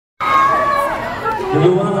Do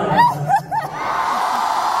you want that?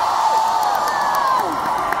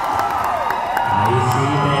 I see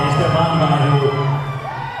there is the one guy who...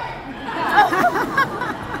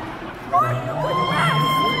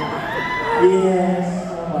 Yes,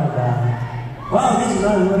 oh my god. Wow, this is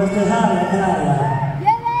one of the Käärijä.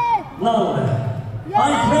 No,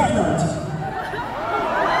 I'm pregnant.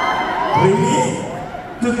 Really?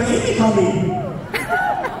 The baby coming?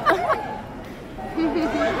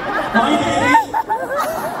 My baby?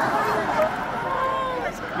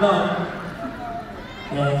 No.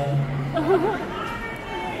 Yeah.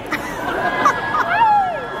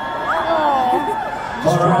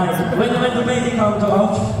 Alright. When the baby comes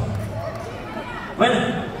out? When?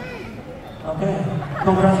 Okay.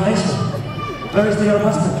 Congratulations. Where is your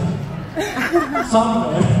husband?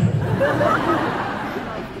 Somewhere.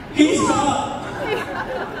 He's gone.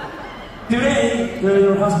 Today, there is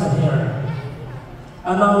your husband here.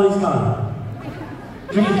 And now he's gone.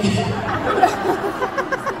 Drink.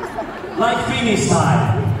 Like Finnish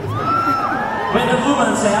style. When the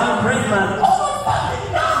woman say, I'm pregnant, oh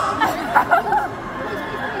fucking no!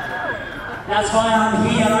 That's why I'm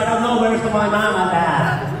here. I don't know where's my mom and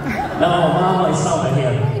dad. No, mama is somewhere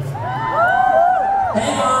here.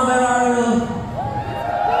 Hey mom, where are you?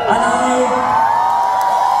 Hello?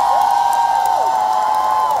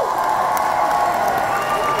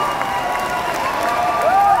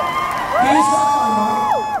 Please not my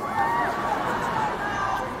mom.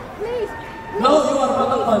 Please. No, you are not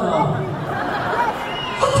my mom.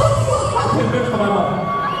 Where's my mom?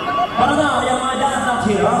 But now, yeah, my dad's not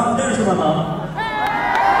here. There's my mom.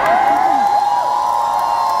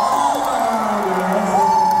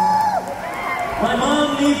 My mom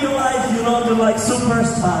lived a life, you know, to like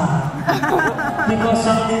superstar. Because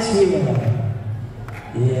of this here.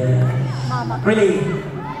 Yeah. Mama. Really?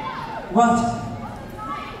 What?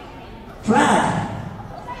 Flag?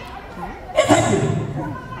 Hey, thank you.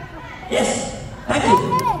 Yes, thank you.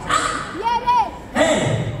 Hey,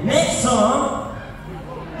 next song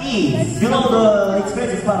is, you know, the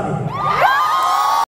expensive party.